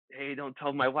hey, don't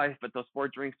tell my wife, but those 4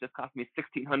 drinks just cost me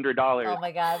 $1,600. Oh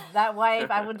my God, that wife,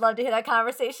 I would love to hear that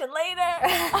conversation later.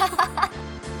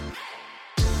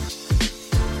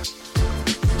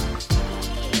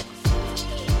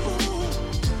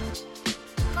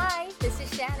 Hi, this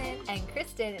is Shannon and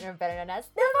Kristen, and we're better known as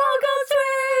the Vogel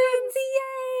Twins!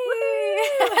 Yay!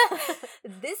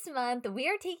 This month, we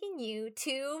are taking you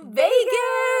to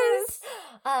Vegas!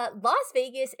 Las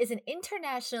Vegas is an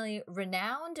internationally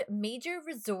renowned major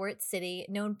resort city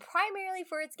known primarily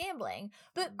for its gambling,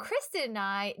 but Kristen and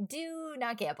I do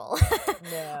not gamble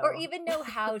or even know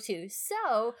how to.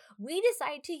 So we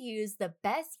decided to use the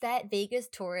Best Bet Vegas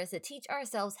Tours to teach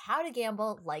ourselves how to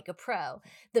gamble like a pro.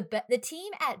 The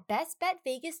team at Best Bet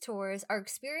Vegas Tours are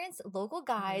experienced local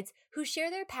guides who share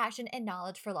their passion and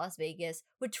knowledge for Las Vegas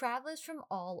with travelers from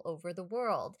all over the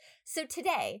world. So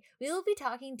today, we will be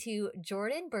talking to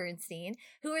Jordan Bernstein,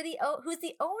 who's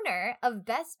the owner of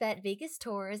Best Bet Vegas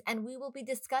Tours, and we will be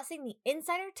discussing the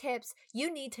insider tips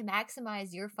you need to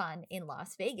maximize your fun in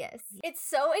Las Vegas. It's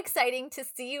so exciting to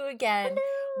see you again.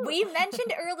 Hello. We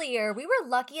mentioned earlier we were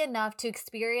lucky enough to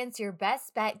experience your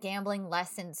Best Bet Gambling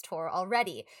Lessons tour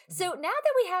already. So now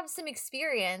that we have some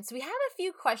experience, we have a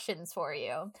few questions for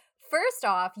you. First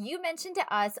off, you mentioned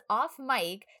to us off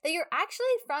mic that you're actually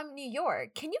from New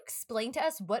York. Can you explain to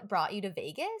us what brought you to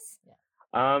Vegas?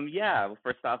 Yeah. Well,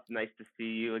 first off, nice to see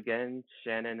you again,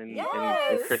 Shannon and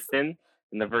Kristen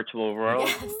in the virtual world.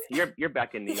 Yes. You're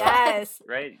back in New York,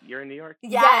 right? You're in New York?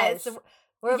 Yes.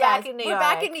 We're back in New York. We're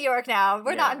back in New York now.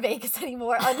 We're not in Vegas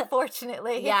anymore,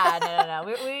 unfortunately.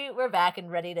 No. We're back and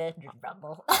ready to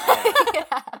rumble.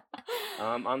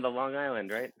 On the Long Island,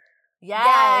 right?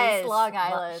 Yes, Long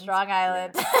Island. Strong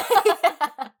Island.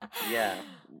 Yeah.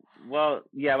 Well,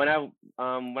 yeah, when I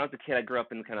was a kid, I grew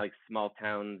up in kind of like small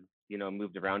towns,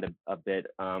 moved around a bit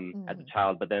as a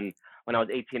child. But then when I was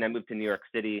 18, I moved to New York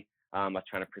City. I was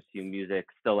trying to pursue music,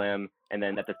 still am. And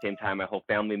then at the same time, my whole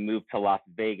family moved to Las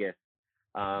Vegas.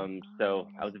 So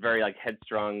I was very like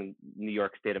headstrong New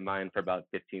York state of mind for about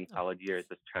 15 solid years,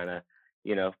 just trying to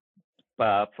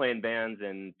play in bands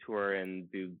and tour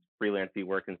and do freelancey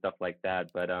work and stuff like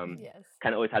that. But kind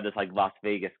of always had this like Las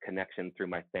Vegas connection through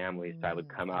my family. So I would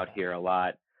come out here a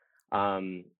lot.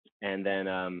 And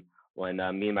then when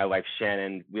me and my wife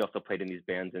Shannon, we also played in these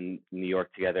bands in New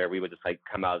York together, we would just like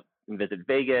come out and visit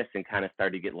Vegas and kind of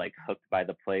started to get like hooked by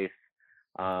the place.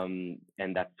 And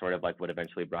that's sort of like what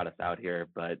eventually brought us out here.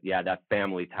 But yeah, that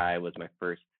family tie was my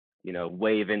first,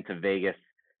 wave into Vegas.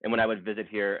 And when I would visit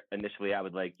here initially, I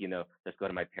would like, just go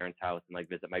to my parents' house and like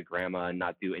visit my grandma and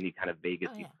not do any kind of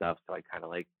Vegas-y stuff. So I kind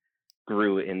of like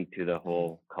grew into the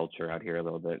whole culture out here a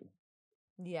little bit.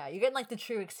 Yeah, you're getting like the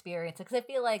true experience, because I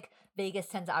feel like Vegas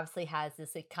obviously has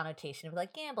this like connotation of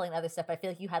like gambling and other stuff. I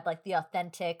feel like you had like the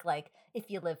authentic, like if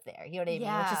you live there, you know what I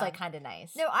mean? Which is like kind of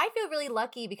nice. No, I feel really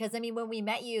lucky because I mean, when we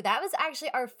met you, that was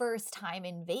actually our first time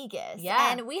in Vegas.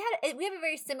 Yeah. And we have a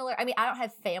very similar, I mean, I don't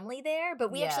have family there, but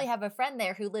we actually have a friend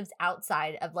there who lives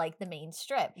outside of like the main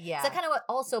strip. Yeah. So that kind of what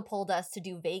also pulled us to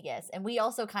do Vegas. And we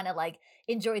also kind of like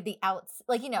enjoyed the like,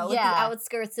 like the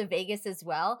outskirts of Vegas as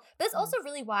well. But it's also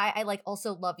really why I like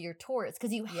also love your tours,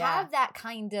 because you have that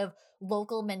kind of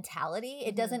local mentality.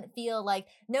 It doesn't feel like,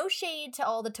 no shade to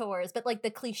all the tours, but like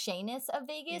the clichéness of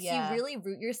Vegas, you really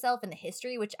root yourself in the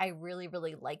history, which I really,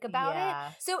 really like about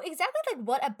it. So exactly like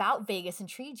what about Vegas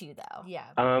intrigued you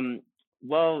though?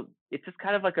 Well, it's just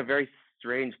kind of like a very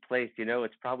strange place,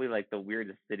 it's probably like the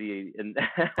weirdest city in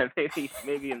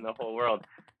maybe in the whole world.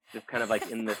 Just kind of like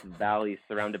in this valley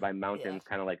surrounded by mountains,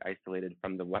 kind of like isolated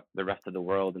from the rest of the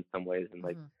world in some ways, and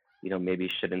like maybe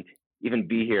shouldn't even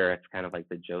be here. It's kind of like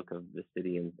the joke of the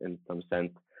city in some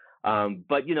sense.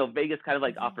 But Vegas kind of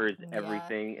like offers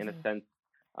everything in a sense.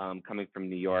 Coming from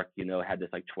New York, had this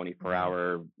like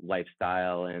 24-hour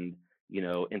lifestyle and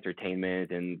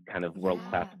entertainment and kind of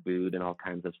world-class food and all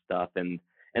kinds of stuff. And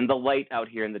the light out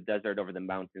here in the desert over the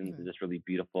mountains is just really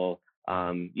beautiful.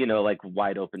 Like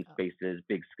wide open spaces,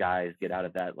 big skies, get out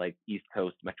of that like East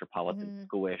Coast metropolitan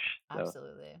squish. So,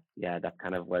 absolutely. Yeah, that's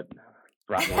kind of what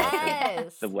brought me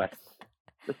to the West,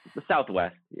 the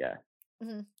Southwest. Yeah.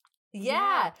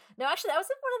 Yeah. No, actually, that was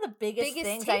one of the biggest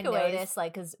things I noticed,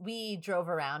 like, because we drove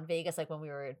around Vegas, like, when we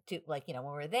were, when we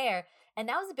were there, and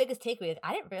that was the biggest takeaway.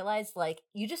 I didn't realize, like,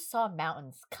 you just saw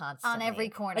mountains constantly. On every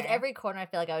corner. Like, every corner, I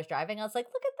feel like I was driving, I was like,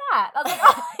 look at that. I was like,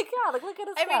 oh my God, like, look at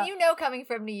us. I mean, coming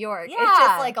from New York, it's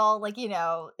just like all, like,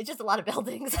 it's just a lot of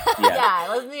buildings.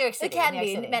 Like New York City. It can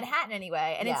be, Manhattan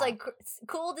anyway. And it's, like,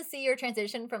 cool to see your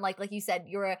transition from, like you said,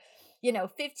 you're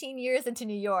 15 years into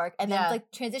New York and then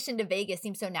like transition to Vegas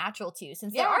seems so natural to you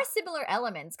since there are similar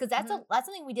elements because that's that's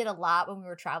something we did a lot when we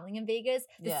were traveling in Vegas.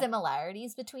 The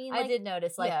similarities between I did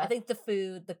notice I think the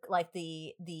food,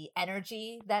 the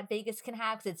energy that Vegas can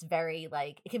have because it's very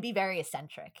it can be very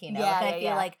eccentric, and I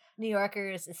feel like New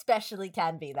Yorkers especially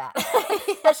can be that,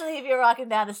 especially if you're walking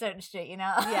down a certain street,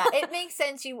 Yeah, it makes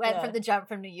sense you went from the jump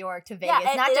from New York to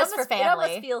Vegas, not just for family. It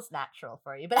almost feels natural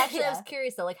for you. But actually, I was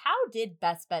curious though, how did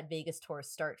Best Bet Vegas tours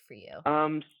start for you?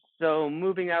 So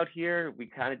moving out here, we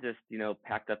kind of just,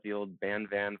 packed up the old band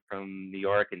van from New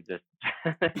York and just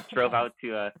drove out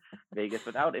to Vegas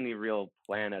without any real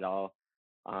plan at all.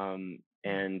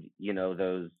 And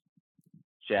those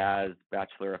jazz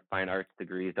Bachelor of Fine Arts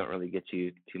degrees don't really get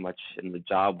you too much in the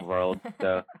job world.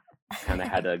 So kind of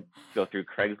had to go through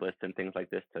Craigslist and things like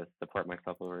this to support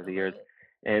myself over the years,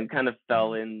 and kind of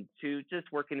fell into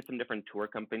just working some different tour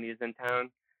companies in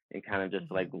town and kind of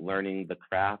just learning the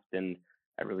craft. And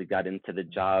I really got into the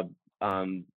job,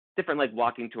 different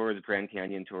walking tours, Grand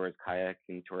Canyon tours,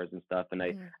 kayaking tours and stuff. And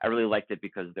I really liked it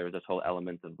because there was this whole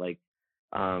element of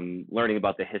learning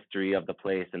about the history of the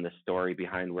place and the story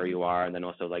behind where you are, and then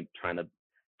also trying to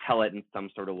tell it in some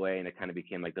sort of way. And it kind of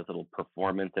became this little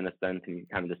performance in a sense, and you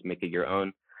kind of just make it your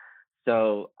own.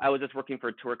 So I was just working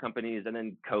for tour companies, and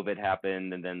then COVID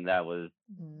happened, and then that was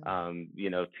 2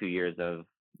 years of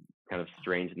kind of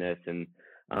strangeness, and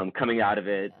coming out of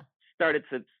it started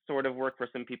to sort of work for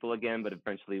some people again, but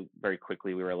eventually very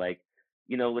quickly we were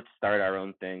let's start our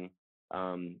own thing.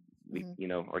 We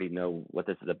already know what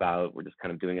this is about. We're just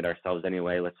kind of doing it ourselves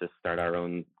anyway. Let's just start our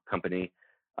own company.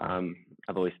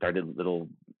 I've always started little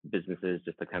businesses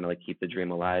just to kind of keep the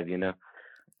dream alive,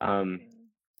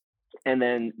 and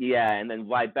then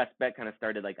why Best Bet kind of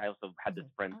started, I also had this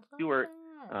friend Stuart,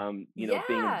 being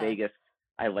in Vegas,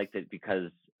 I liked it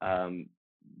because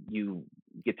you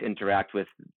get to interact with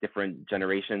different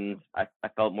generations. I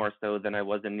felt more so than I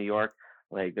was in New York.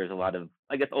 There's a lot of,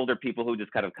 I guess, older people who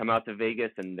just kind of come out to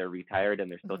Vegas and they're retired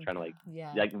and they're still trying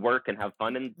to work and have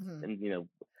fun and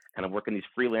kind of work in these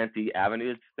freelancey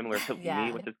avenues similar to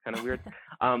me, which is kind of weird.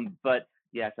 But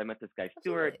yes, I met this guy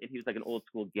Stuart, and he was an old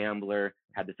school gambler.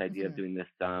 Had this idea of doing this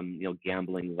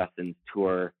gambling lessons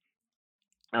tour,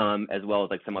 as well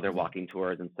as some other walking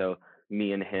tours. And so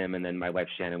me and him, and then my wife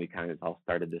Shannon, we kind of all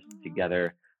started this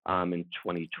together in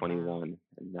 2021,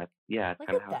 and that's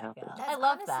kind of how it happened. I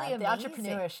love that, the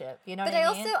entrepreneurship, But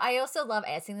I also love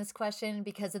asking this question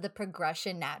because of the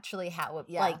progression naturally how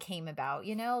it came about,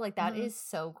 that is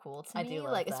so cool to me. I do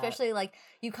love that. Especially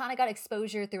you kind of got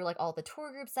exposure through all the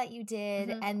tour groups that you did,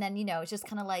 and then it's just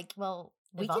kind of well,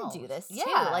 we can do this too.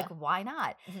 Why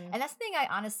not? And that's the thing I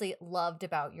honestly loved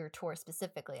about your tour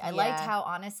specifically. I liked how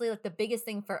honestly, the biggest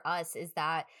thing for us is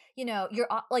that, you're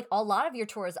a lot of your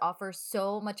tours offer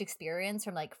so much experience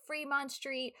from Fremont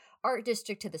Street, Art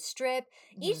District to the Strip.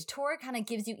 Each tour kind of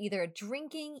gives you either a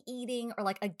drinking, eating,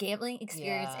 or a gambling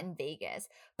experience in Vegas.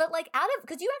 But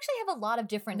because you actually have a lot of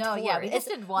different tours. We just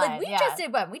did one. We just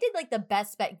did one. We did the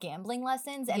Best Bet gambling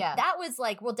lessons, and that was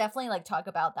we'll definitely talk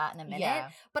about that in a minute. Yeah.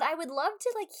 But I would love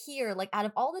to hear out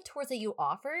of all the tours that you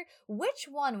offer, which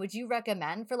one would you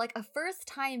recommend for a first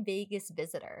time Vegas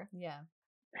visitor?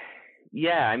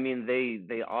 Yeah, I mean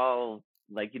they all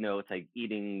it's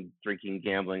eating, drinking,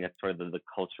 gambling. That's sort of the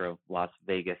culture of Las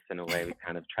Vegas in a way. We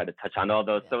kind of try to touch on all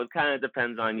those. So it kind of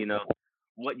depends on,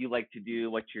 what you like to do,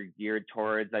 what you're geared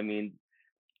towards. I mean,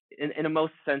 in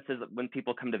most senses, when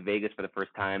people come to Vegas for the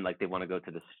first time, they want to go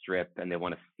to the Strip and they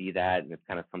want to see that. And it's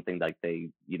kind of something they,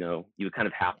 you would kind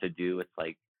of have to do. It's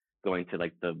going to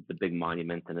the big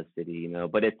monuments in the city,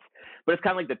 but it's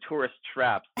kind of the tourist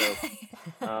trap. So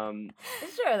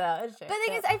it's true though. It's true. But the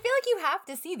thing is, I feel you have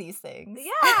to see these things.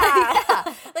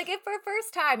 Yeah. If for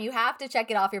first time you have to check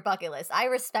it off your bucket list. I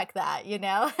respect that,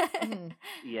 Yeah.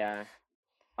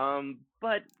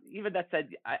 But even that said,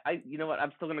 I you know what,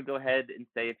 I'm still gonna go ahead and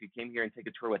say if you came here and take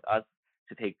a tour with us,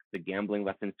 to take the gambling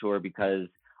lessons tour, because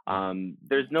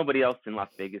there's nobody else in Las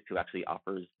Vegas who actually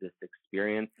offers this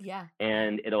experience. Yeah.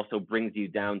 And it also brings you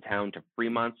downtown to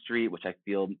Fremont Street, which I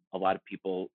feel a lot of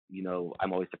people,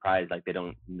 I'm always surprised, they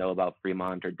don't know about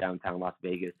Fremont or downtown Las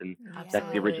Vegas. And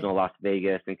that's the original Las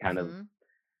Vegas, and kind of,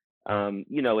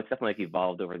 it's definitely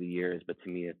evolved over the years, but to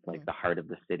me, it's the heart of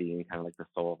the city and kind of the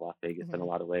soul of Las Vegas in a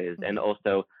lot of ways. And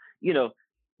also,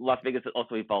 Las Vegas has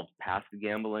also evolved past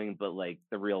gambling, but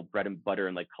the real bread and butter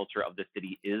and culture of the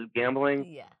city is gambling.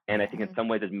 Yeah. And I think in some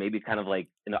ways it's maybe kind of in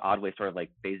an odd way, sort of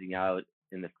phasing out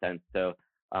in the sense. So,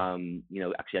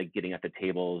 actually getting at the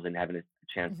tables and having a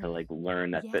chance to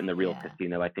learn that in the real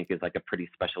casino, I think is a pretty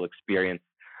special experience.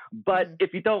 But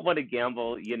if you don't want to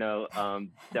gamble, you know,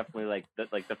 definitely like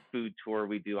the food tour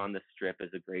we do on the Strip is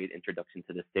a great introduction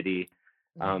to the city.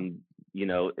 You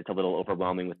know, it's a little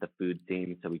overwhelming with the food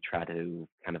scene, so we try to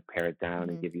kind of pare it down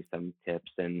and give you some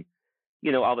tips. And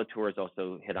you know, all the tours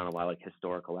also hit on a lot of like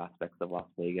historical aspects of Las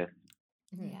Vegas.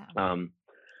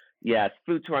 Yeah, it's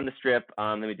food tour on the Strip.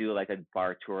 Then we do like a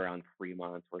bar tour on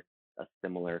Fremont, where a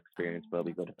similar experience, but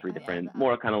we go to three different,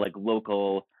 more kind of like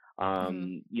local,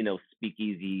 you know,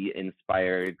 speakeasy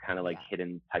inspired kind of like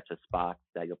hidden types of spots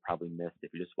that you'll probably miss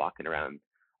if you're just walking around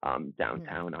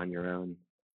downtown on your own.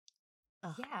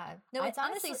 Yeah, no, it's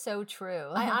honestly so true.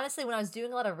 I honestly, when I was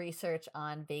doing a lot of research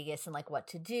on Vegas and like what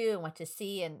to do and what to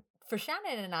see, and for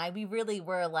Shannon and I, we really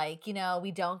were like, you know,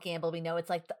 we don't gamble. We know it's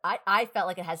like, I felt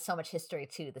like it has so much history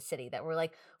to the city that we're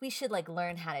like, we should like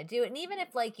learn how to do it. And even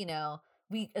if like, you know,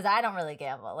 because I don't really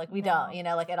gamble, like we don't, you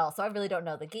know, like at all. So I really don't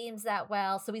know the games that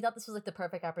well. So we thought this was like the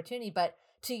perfect opportunity. But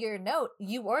to your note,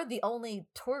 you were the only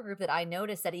tour group that I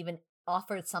noticed that even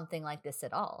offered something like this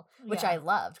at all, which I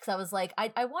loved, because I was like,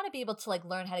 I want to be able to like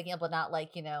learn how to gamble, not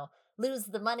like, you know, lose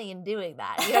the money in doing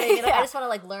that. You know what I mean? Like, I just want to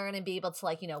like learn and be able to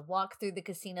like, you know, walk through the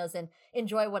casinos and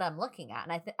enjoy what I'm looking at.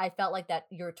 And I felt like that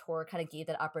your tour kind of gave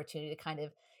that opportunity to kind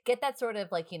of get that sort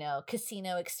of like, you know,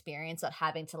 casino experience without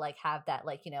having to like have that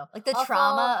like, you know, like the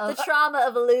trauma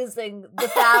of losing the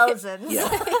thousands.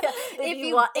 if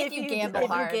you gamble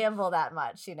hard. If you gamble that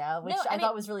much, you know, which I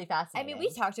thought was really fascinating. I mean,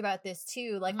 we talked about this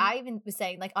too. Like I even was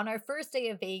saying, like on our first day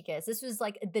of Vegas, this was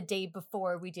like the day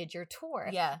before we did your tour.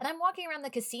 Yeah. And I'm walking around the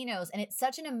casinos and it's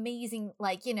such an amazing,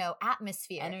 like, you know,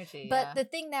 atmosphere. Energy. But the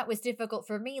thing that was difficult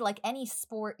for me, like any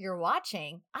sport you're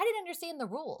watching, I didn't understand the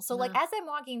rules. So like as I'm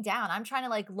walking down, I'm trying to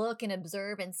like look and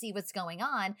observe and see what's going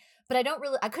on, but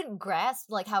I couldn't grasp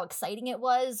like how exciting it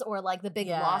was, or like the big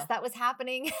loss that was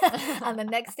happening on the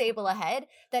next table ahead.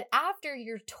 That after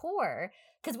your tour,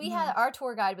 because we had our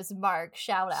tour guide was Mark,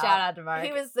 shout out to Mark,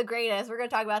 he was the greatest, we're gonna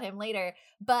talk about him later.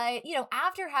 But you know,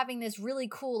 after having this really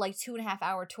cool like 2.5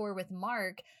 hour tour with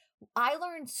Mark, I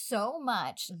learned so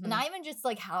much, not even just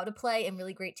like how to play and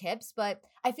really great tips, but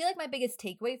I feel like my biggest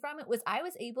takeaway from it was I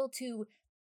was able to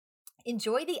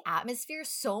enjoy the atmosphere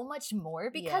so much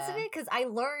more because of it, because I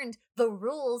learned the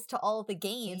rules to all the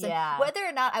games, and whether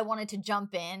or not I wanted to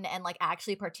jump in and like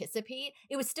actually participate,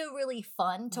 it was still really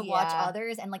fun to watch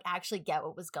others and like actually get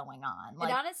what was going on. Like,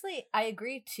 and honestly, I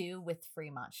agree too with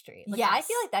Fremont Street. Like, I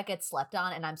feel like that gets slept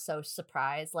on, and I'm so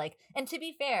surprised. Like, and to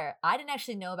be fair, I didn't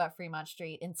actually know about Fremont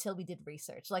Street until we did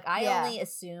research. Like, I only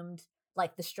assumed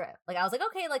like the Strip. Like I was like,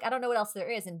 okay, like I don't know what else there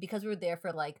is. And because we were there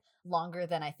for like longer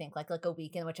than I think like a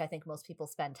weekend, which I think most people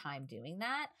spend time doing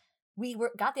that, we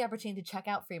got the opportunity to check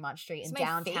out Fremont Street in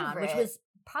downtown, which was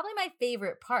probably my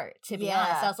favorite part, to be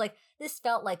honest. I was like, this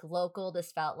felt like local.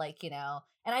 This felt like, you know,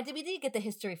 and we did get the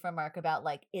history from Mark about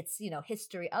like its, you know,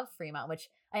 history of Fremont, which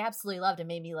I absolutely loved and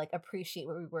made me like appreciate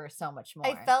where we were so much more.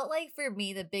 I felt like for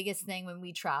me, the biggest thing when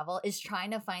we travel is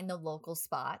trying to find the local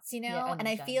spots, you know? And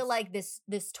I feel like this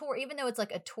tour, even though it's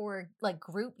like a tour, like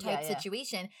group type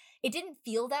situation, it didn't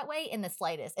feel that way in the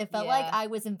slightest. It felt like I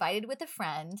was invited with a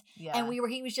friend and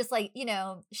he was just like, you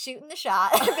know, shooting the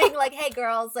shot, being like, hey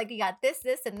girls, like you got this,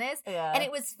 this, and this. And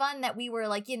it was fun that we were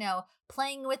like, you know,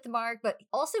 playing with Mark, but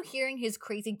also hearing his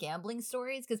crazy gambling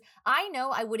stories, because I know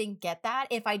I wouldn't get that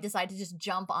if I decided to just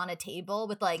jump on a table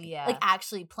with like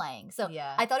actually playing. So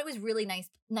I thought it was really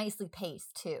nicely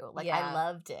paced too. Like I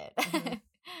loved it.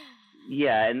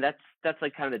 Yeah, and that's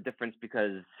like kind of the difference,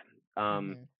 because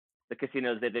the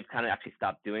casinos, they've kind of actually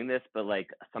stopped doing this, but like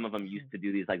some of them used to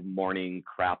do these like morning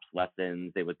craps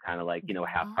lessons. They would kind of like, you know,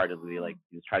 half-heartedly like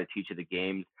just try to teach you the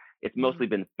games. It's mostly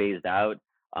been phased out.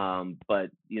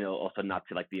 But you know, also not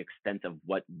to like the extent of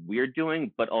what we're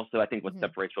doing, but also I think what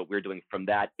separates what we're doing from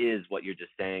that is what you're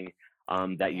just saying,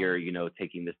 that you're, you know,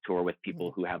 taking this tour with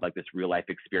people who have like this real life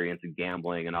experience in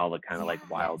gambling and all the kind of like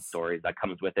wild stories that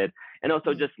comes with it. And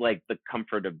also just like the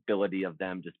comfortability of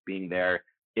them just being there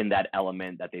in that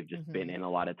element that they've just been in a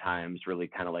lot of times really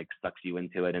kind of like sucks you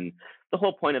into it. And the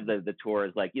whole point of the tour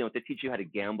is like, you know, to teach you how to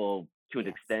gamble to an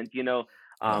extent, you know,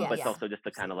 but it's also just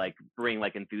to kind of like bring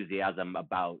like enthusiasm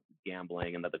about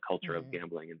gambling and the culture of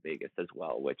gambling in Vegas as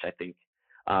well, which I think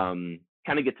kind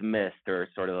of gets missed, or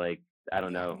sort of like, I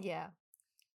don't know. Yeah.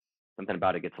 Something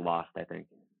about it gets lost, I think.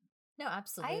 No,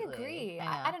 absolutely. I agree.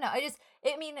 I don't know.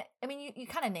 I mean, you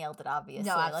kind of nailed it, obviously.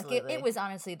 No, absolutely. Like it was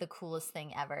honestly the coolest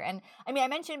thing ever. And I mean, I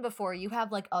mentioned before, you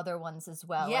have like other ones as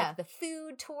well. Yeah. Like the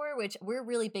food tour, which we're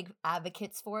really big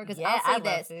advocates for, because I I'll say love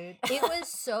this. food. It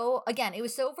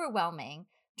was so overwhelming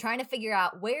trying to figure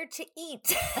out where to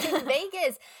eat in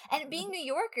Vegas. And being New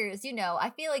Yorkers, you know,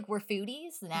 I feel like we're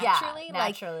foodies naturally. Yeah,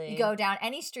 naturally. Like, you go down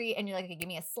any street and you're like, okay, give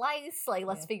me a slice. Like,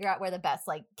 let's figure out where the best,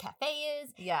 like, cafe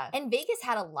is. Yeah. And Vegas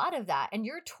had a lot of that. And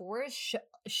your tours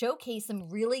showcase some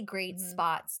really great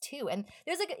spots, too. And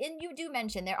there's, like, and you do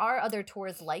mention there are other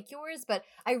tours like yours, but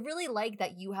I really like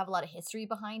that you have a lot of history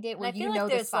behind it, where and I you feel know like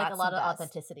the there's spots like a lot of best.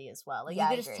 authenticity as well. Like Yeah, you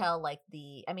I could just agree. tell like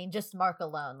just Mark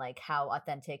alone, like how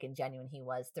authentic and genuine he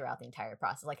was throughout the entire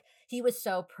process. Like he was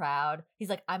so proud. He's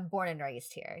like, I'm born and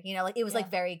raised here. You know, like it was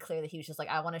like very clear that he was just like,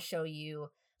 I want to show you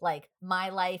like my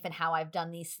life and how I've done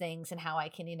these things and how I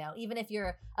can, you know, even if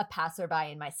you're a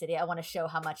passerby in my city, I want to show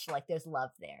how much like there's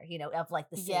love there, you know, of like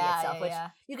the city itself, which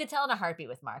you could tell in a heartbeat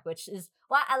with Mark, which is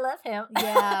why I love him.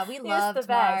 Yeah, we love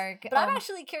Mark. But I'm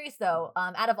actually curious though,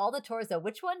 out of all the tours though,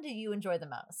 which one do you enjoy the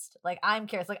most? Like I'm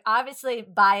curious, like obviously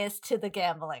biased to the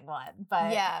gambling one, but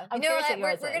I'm curious what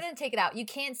yours we're gonna take it out. You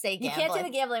can't say gambling. You can't say the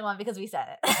gambling one because we said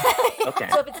it. Okay.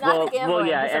 So if it's not the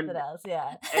gambling, it's something else.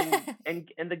 Yeah.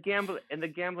 And the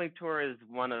gambling tour is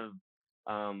one of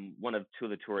two of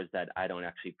the tours that I don't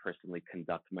actually personally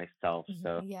conduct myself.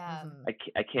 So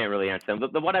I can't really answer them.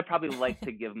 But the one I probably like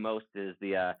to give most is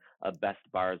the best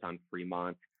bars on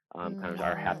Fremont, kind of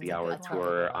our happy hour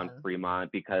tour on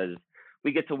Fremont, because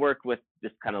we get to work with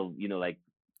just kind of, you know, like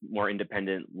more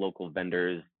independent local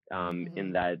vendors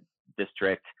in that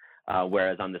district.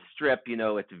 Whereas on the Strip, you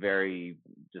know, it's very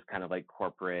just kind of like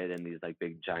corporate and these like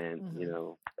big giant, you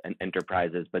know,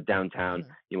 enterprises. But downtown,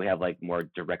 you know, we have like more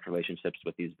direct relationships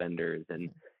with these vendors, and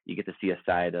you get to see a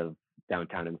side of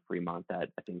downtown in Fremont that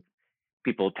I think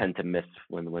people tend to miss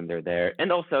when they're there.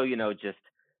 And also, you know, just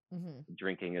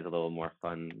drinking is a little more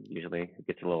fun. Usually, it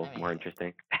gets a little more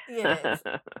interesting.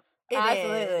 It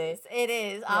is. It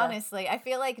is, honestly. I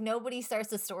feel like nobody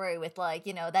starts a story with like,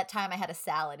 you know, that time I had a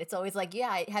salad. It's always like, yeah,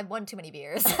 I had one too many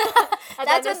beers.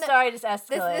 That's when the story just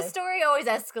escalates. The story always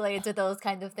escalates with those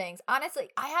kinds of things. Honestly,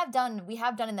 we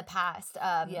have done in the past,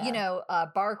 you know,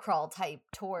 bar crawl type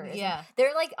tours. Yeah.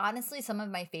 They're like, honestly, some of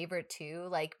my favorite too.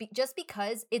 Like, just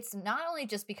because it's not only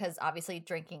just because obviously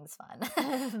drinking's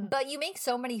fun, but you make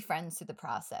so many friends through the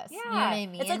process. Yeah. You know what I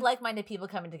mean? It's like like-minded people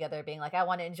coming together being like, I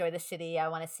want to enjoy the city. I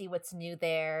want to see what's new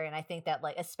there. And I think that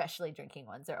like, especially drinking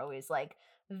ones are always like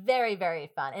very, very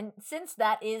fun. And since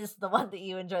that is the one that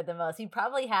you enjoyed the most, you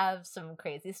probably have some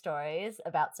crazy stories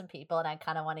about some people, and I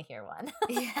kind of want to hear one.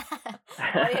 I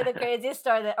want to hear the craziest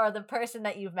story or the person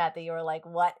that you've met that you were like,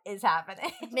 what is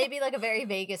happening? Maybe like a very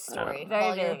Vegas story.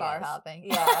 Very Vegas. Bar hopping.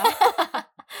 Yeah.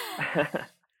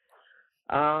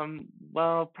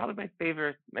 Well, probably my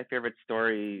favorite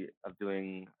story of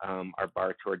doing our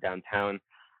bar tour downtown.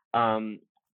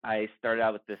 I started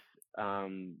out with this a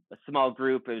small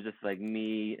group. It was just like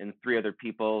me and 3 other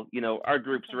people. You know, our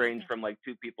groups range from like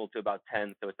 2 people to about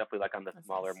 10, so it's definitely like on the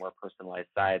smaller, more personalized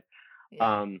side.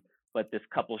 Yeah. But this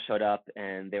couple showed up,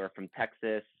 and they were from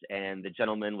Texas, and the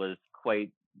gentleman was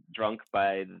quite drunk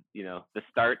by, you know, the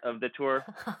start of the tour,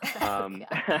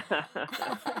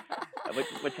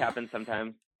 which happens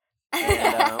sometimes.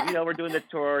 And you know, we're doing the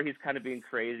tour. He's kind of being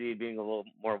crazy, being a little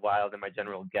more wild than my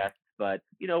general guests. But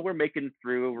you know, we're getting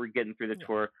through the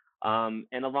tour.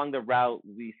 And along the route,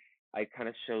 I kind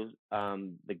of show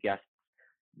the guests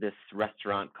this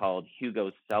restaurant called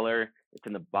Hugo's Cellar. It's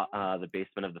in the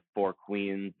basement of the Four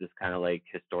Queens, this kind of like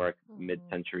historic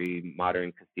mid-century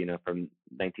modern casino from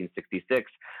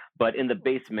 1966. But in the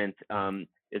basement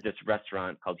is this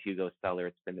restaurant called Hugo's Cellar.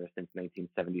 It's been there since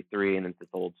 1973, and it's this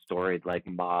old storied like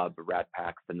mob, Rat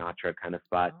Pack, Sinatra kind of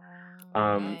spot.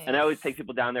 Nice. And I always take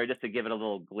people down there just to give it a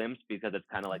little glimpse, because it's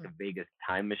kind of like a Vegas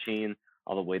time machine.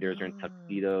 All the waiters are in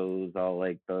tuxedos. All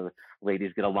like the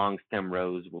ladies get a long stem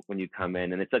rose when you come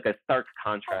in, and it's like a stark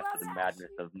contrast to the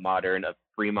madness of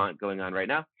Fremont going on right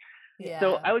now. Yeah.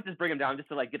 So I would just bring them down just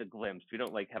to like get a glimpse. We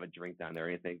don't like have a drink down there or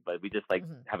anything, but we just like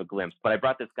have a glimpse. But I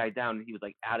brought this guy down, and he was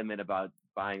like adamant about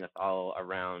buying us all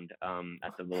around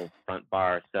at the little front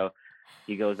bar. So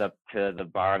he goes up to the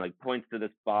bar and like points to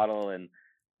this bottle, and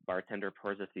bartender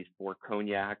pours us these 4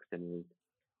 cognacs, and it was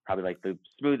probably like the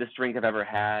smoothest drink I've ever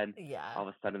had. Yeah. All of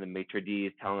a sudden, the maitre d'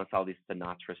 is telling us all these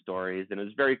Sinatra stories, and it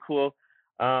was very cool.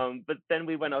 But then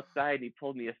we went outside, and he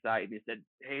pulled me aside, and he said,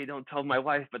 "Hey, don't tell my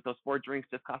wife, but those 4 drinks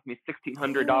just cost me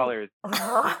 $1,600.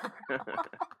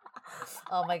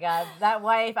 Oh my God, that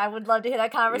wife! I would love to hear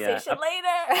that conversation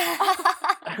later.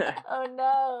 Oh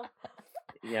no.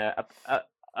 Yeah.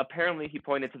 Apparently, he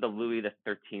pointed to the Louis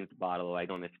XIII bottle. I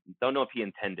don't know if he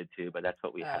intended to, but that's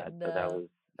what we had. No. So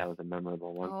that was a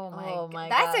memorable one. Oh my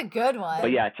God. That's a good one.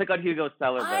 But yeah, check out Hugo's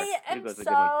Cellar. I am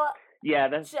so Yeah,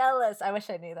 that's jealous. I wish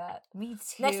I knew that. Me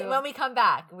too. Next, when we come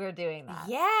back, we're doing that.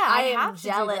 Yeah, I am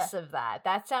jealous of that.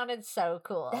 That sounded so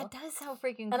cool. That does sound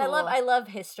freaking cool. And I love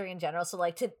history in general. So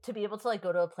like to be able to like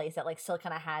go to a place that like still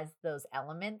kind of has those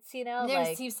elements, you know. There's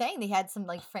like you saying they had some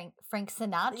like Frank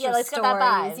Sinatra yeah, like, stories. Got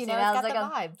that vibes, you know, it's got like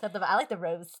the vibe. I like the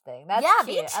rose thing. That's yeah,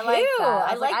 cute. me too.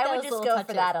 I like that. I would those just little go touches.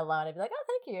 for that alone. I'd be like, oh,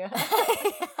 thank you.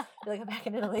 Feel like I'm back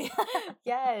in Italy.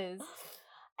 Yes.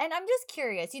 And I'm just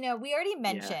curious, you know, we already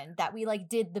mentioned that we like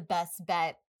did the best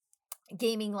bet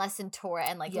gaming lesson tour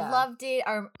and like loved it.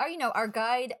 Our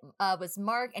guide was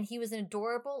Mark, and he was an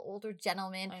adorable older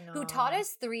gentleman who taught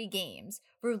us 3 games: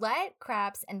 roulette,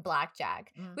 craps, and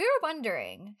blackjack. We were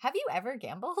wondering, have you ever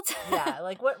gambled? Yeah,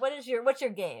 like what's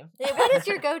your game? Yeah, what is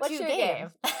your go-to game?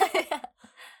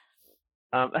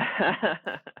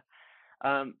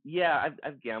 Yeah,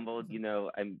 I've gambled. You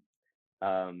know,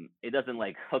 it doesn't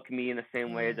like hook me in the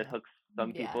same way as it hooks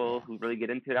some people who really get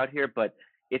into it out here, but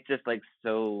it's just like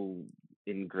so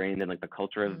ingrained in like the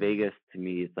culture of Vegas. To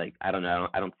me, it's like, I don't know,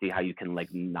 I don't see how you can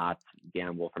like not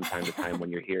gamble from time to time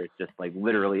when you're here. It's just like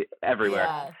literally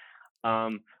everywhere.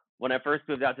 When I first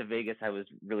moved out to Vegas, I was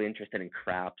really interested in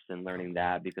craps and learning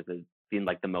that because it seemed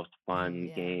like the most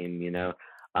fun game, you know,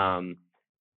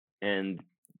 and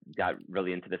got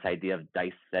really into this idea of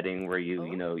dice setting where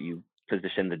you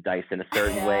position the dice in a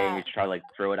certain way and you try to like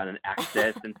throw it on an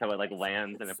axis and so it like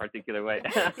lands in a particular way.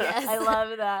 Yes, I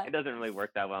love that. It doesn't really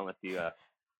work that well unless you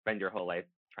spend your whole life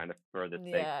trying to throw this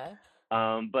thing.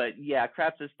 But yeah,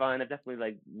 craps is fun. I've definitely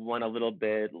like won a little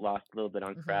bit, lost a little bit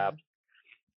on craps.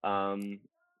 And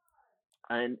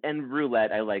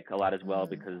roulette I like a lot as well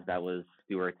because that was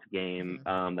Stuart's game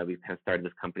that we kind of started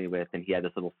this company with, and he had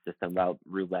this little system about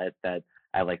roulette that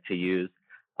I like to use.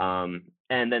 And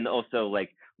then also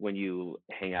like when you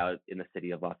hang out in the city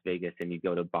of Las Vegas and you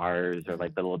go to bars or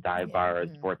like the little dive bars,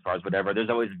 sports bars, whatever, there's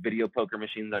always video poker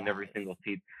machines on every single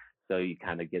seat. So you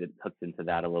kind of get hooked into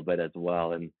that a little bit as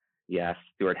well. And yeah,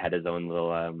 Stuart had his own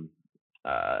little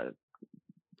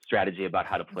strategy about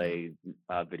how to play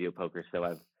video poker. So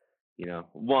I've,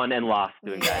 won and lost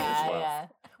doing that as well. Yeah.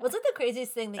 What's like the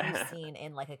craziest thing that you've seen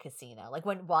in like a casino? Like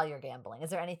while you're gambling,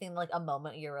 is there anything like a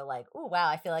moment you were like, "Oh wow,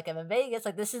 I feel like I'm in Vegas."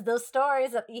 Like this is those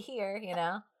stories that you hear, you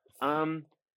know?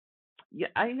 Yeah,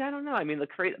 I don't know. I mean,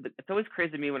 it's always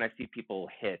crazy to me when I see people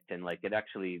hit, and like it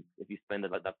actually, if you spend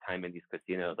enough time in these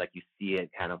casinos, like you see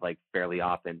it kind of like fairly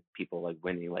often. People like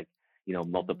winning like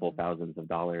multiple thousands of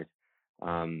dollars.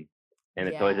 And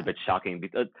it's always a bit shocking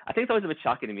because I think it's always a bit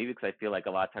shocking to me because I feel like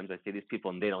a lot of times I see these people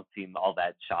and they don't seem all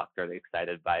that shocked or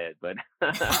excited by it. But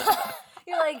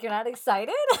you're like, you're not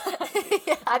excited?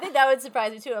 I think that would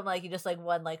surprise me too. I'm like, you just like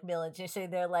won like millions. You're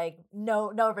sitting there like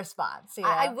no response. You know?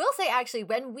 I will say actually,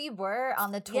 when we were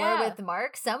on the tour with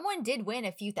Mark, someone did win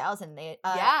a few thousand. They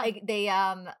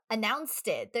announced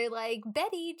it. They're like,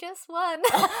 Betty just won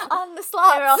on the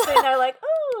slots. They're all sitting there like,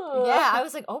 ooh. Yeah, I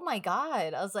was like, oh my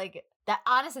God. I was like, that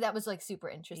honestly, that was like super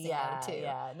interesting too.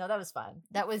 Yeah, no, that was fun.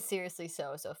 That was seriously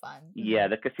so fun. Yeah,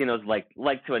 the casinos like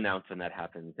to announce when that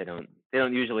happens. They don't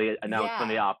usually announce when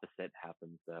the opposite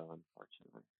happens, though,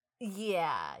 unfortunately.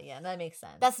 Yeah, that makes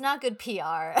sense. That's not good PR.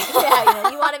 Yeah,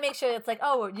 you want to make sure it's like,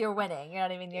 oh, you're winning. You know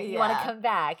what I mean? You want to come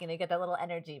back, get that little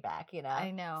energy back.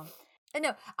 I know.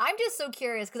 No, I'm just so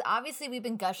curious because obviously we've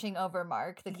been gushing over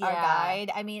Mark, our guide.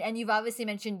 I mean, and you've obviously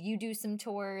mentioned you do some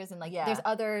tours and like there's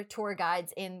other tour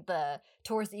guides in the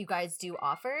tours that you guys do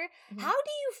offer. How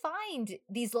do you find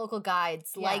these local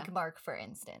guides like Mark, for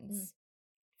instance,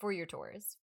 for your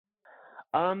tours?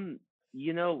 Well,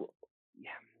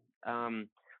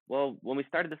 when we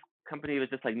started this company, it was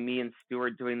just like me and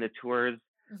Stuart doing the tours.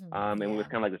 And it was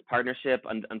kind of like this partnership.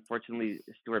 Unfortunately,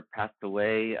 Stuart passed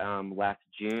away last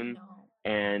June.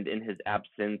 And in his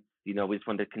absence, we just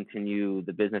wanted to continue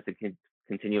the business and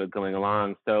continue it going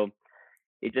along. So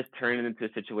it just turned into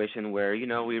a situation where,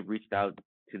 we reached out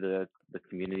to the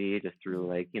community just through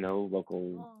like,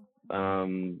 local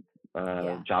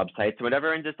job sites or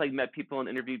whatever, and just like met people and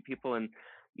interviewed people. And,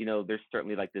 there's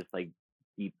certainly like this like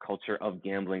deep culture of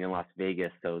gambling in Las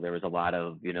Vegas. So there was a lot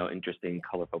of, interesting,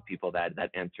 colorful people that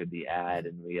answered the ad,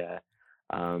 and we,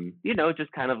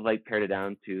 just kind of like pared it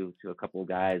down to a couple of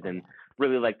guys, and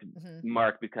really liked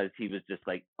Mark because he was just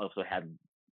like also had,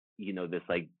 this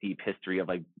like deep history of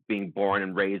like being born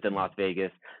and raised in Las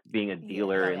Vegas, being a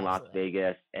dealer in Las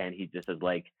Vegas. And he just is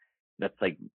like, that's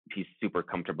like, he's super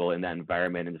comfortable in that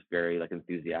environment and just very like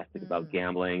enthusiastic about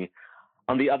gambling.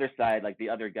 On the other side, like the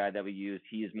other guy that we use,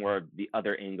 he's more of the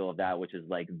other angle of that, which is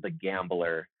like the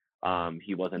gambler.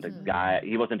 He wasn't a guy,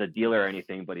 he wasn't a dealer or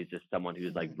anything, but he's just someone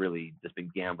who's like really just been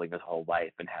gambling his whole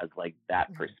life and has like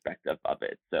that perspective of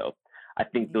it. So I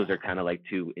think those are kind of like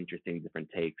two interesting different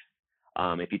takes.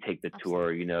 If you take the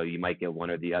tour, you know, you might get one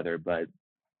or the other, but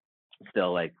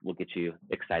still, like, we'll get you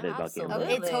excited about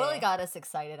gambling. It totally got us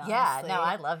excited, honestly. Yeah, no,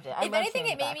 I loved it. If anything,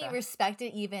 it made me respect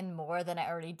it even more than I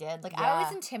already did. Like, I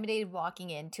was intimidated walking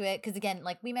into it because, again,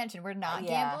 like we mentioned, we're not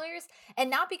gamblers.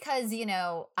 And not because, you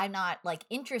know, I'm not, like,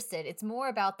 interested. It's more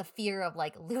about the fear of,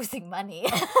 like, losing money,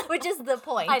 which is the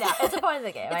point. I know. It's the point of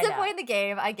the game. It's the point of the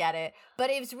game. I get it. But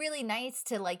it was really nice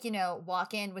to, like, you know,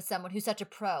 walk in with someone who's such a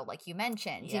pro, like you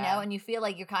mentioned, you know, and you feel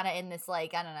like you're kind of in this,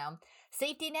 like, I don't know,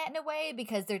 safety net in a way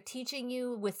because they're teaching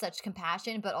you with such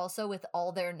compassion, but also with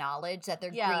all their knowledge that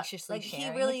they're graciously like,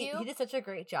 sharing with you. He did such a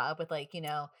great job with, like, you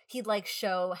know, he'd like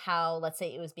show how, let's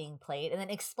say, it was being played and then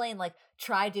explain, like,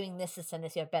 try doing this and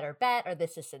this, you have better bet, or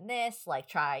this and this, like,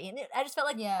 try. And I just felt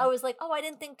like I was like, oh, I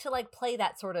didn't think to, like, play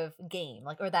that sort of game,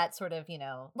 like, or that sort of, you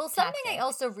know, well, something I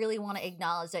also really want to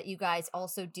acknowledge that you guys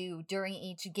also do during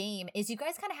each game is you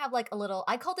guys kind of have like a little,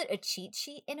 I called it a cheat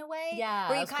sheet in a way,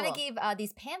 where you kind of gave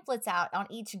these pamphlets out on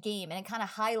each game, and it kind of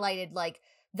highlighted like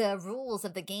the rules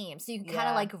of the game, so you can kind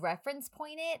of like reference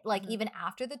point it, like even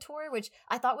after the tour, which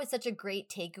I thought was such a great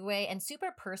takeaway and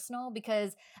super personal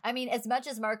because, I mean, as much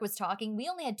as Mark was talking, we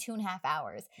only had 2.5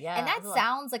 hours. And that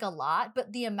sounds like a lot,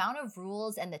 but the amount of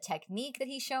rules and the technique that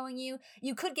he's showing you,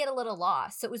 you could get a little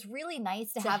lost. So it was really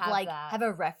nice to have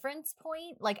a reference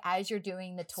point, like, as you're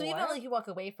doing the tour. So even like you walk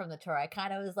away from the tour, I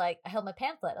kind of was like, I held my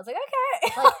pamphlet. I was like,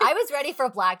 okay. Like, I was ready for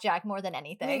blackjack more than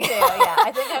anything. Me too, yeah.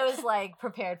 I think I was like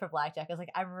prepared for blackjack. I was like,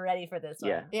 I'm ready for this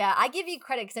one. Yeah, I give you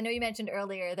credit because I know you mentioned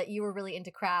earlier that you were really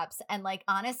into craps, and like,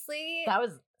 honestly, that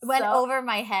was went over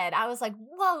my head. I was like,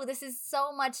 whoa, this is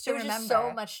so much to remember. Just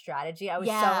so much strategy. I was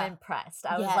so impressed.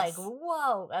 I was like,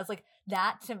 whoa. I was like,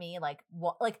 that to me, like,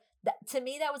 what, like, that, to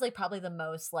me, that was like probably the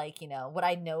most, like, you know, what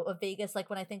I know of Vegas, like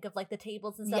when I think of like the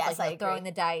tables and stuff, like throwing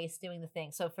the dice, doing the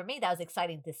thing. So for me, that was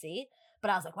exciting to see. But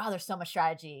I was like, wow, there's so much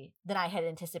strategy than I had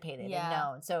anticipated and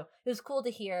known. So it was cool to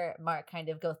hear Mark kind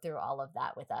of go through all of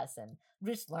that with us and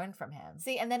just learn from him.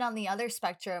 See, and then on the other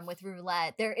spectrum with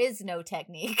roulette, there is no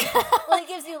technique. Well, he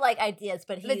gives you like ideas,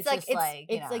 but he's like, just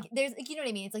it's like there's, you know what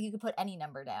I mean? It's like you could put any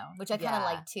number down, which I kind of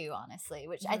like too, honestly.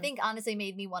 Which I think honestly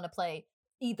made me want to play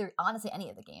any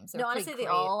of the games. No, honestly, they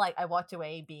all, like, I walked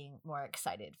away being more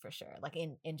excited for sure. Like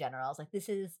in general, I was like, this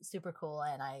is super cool,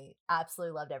 and I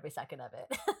absolutely loved every second of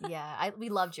it. We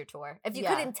loved your tour. If you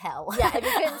couldn't tell, if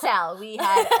you couldn't tell, we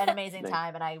had an amazing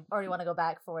time, and I already want to go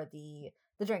back for the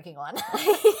drinking one.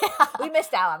 We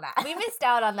missed out on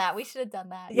that. We should have done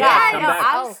that.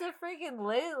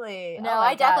 Absolutely. No,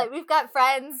 I definitely. We've got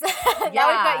friends. Now we've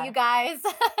got you guys.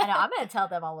 I know. I'm gonna tell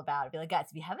them all about it. Be like, guys,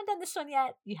 if you haven't done this one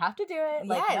yet, you have to do it.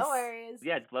 Like, no worries.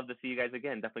 Yeah, I'd love to see you guys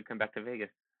again. Definitely come back to Vegas.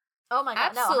 Oh my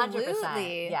god, absolutely. No,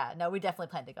 100%. Yeah, no, we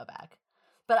definitely plan to go back.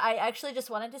 But I actually just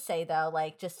wanted to say, though,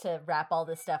 like, just to wrap all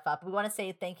this stuff up, we want to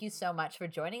say thank you so much for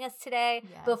joining us today.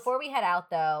 Yes. Before we head out,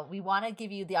 though, we want to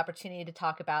give you the opportunity to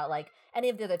talk about, like, any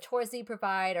of the other tours that you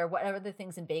provide or whatever the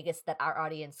things in Vegas that our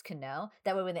audience can know.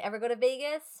 That way, when they ever go to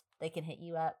Vegas, they can hit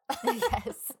you up.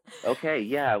 Yes. Okay,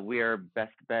 yeah, we are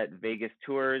Best Bet Vegas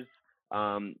Tours,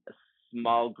 a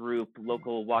small group,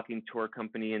 local walking tour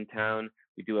company in town.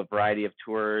 We do a variety of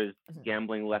tours,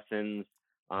 gambling lessons,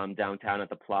 downtown at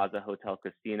the Plaza Hotel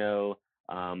Casino,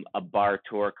 a bar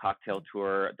tour, cocktail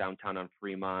tour downtown on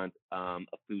Fremont, a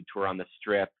food tour on the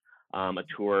Strip, a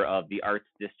tour of the Arts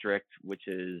District, which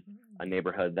is a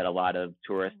neighborhood that a lot of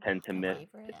tourists tend to miss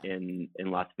in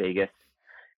Las Vegas.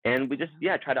 And we just,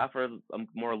 try to offer a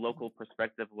more local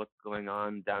perspective of what's going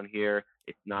on down here.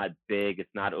 It's not big,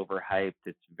 it's not overhyped,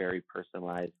 it's very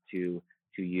personalized to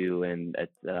you. And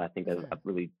it's, I think, a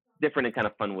really different and kind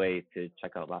of fun way to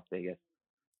check out Las Vegas.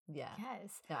 Yeah.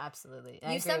 Yes. No, absolutely.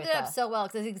 You summed it up so well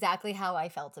because that's exactly how I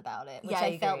felt about it. Which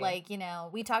I felt like, you know,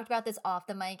 we talked about this off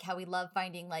the mic, how we love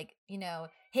finding, like, you know,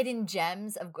 hidden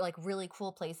gems of like really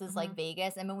cool places like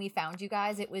Vegas. And when we found you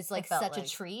guys, it was like such a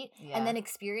treat. Yeah. And then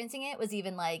experiencing it was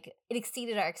even like, it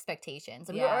exceeded our expectations.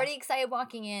 So we were already excited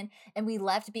walking in, and we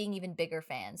left being even bigger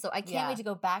fans. So I can't wait to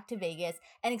go back to Vegas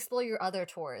and explore your other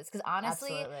tours. Because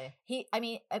honestly,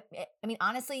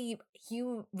 honestly,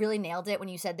 you really nailed it when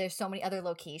you said there's so many other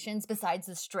locations besides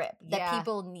the Strip that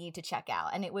people need to check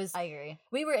out. And it was, I agree.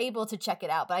 We were able to check it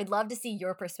out, but I'd love to see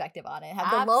your perspective on it.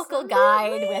 Have the local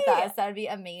guide with us. That would be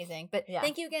amazing. But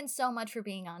thank you again so much for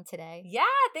being on today. Yeah,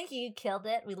 thank you. You killed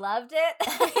it. We loved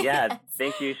it. Yeah,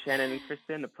 thank you, Shannon and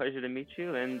Kristen. A pleasure to meet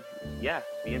you. And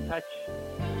be in touch.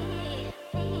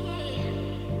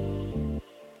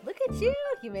 Look at Phew,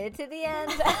 you made it to the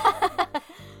end.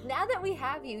 Now that we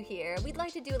have you here, we'd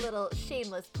like to do a little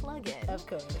shameless plug-in. Of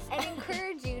course. And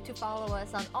encourage you to follow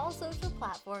us on all social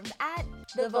platforms at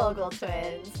The Vogel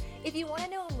Twins. If you want to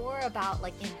know more about,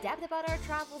 in depth about our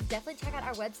travels, definitely check out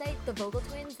our website,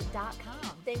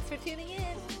 thevogeltwins.com. Thanks for tuning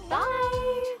in.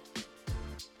 Bye!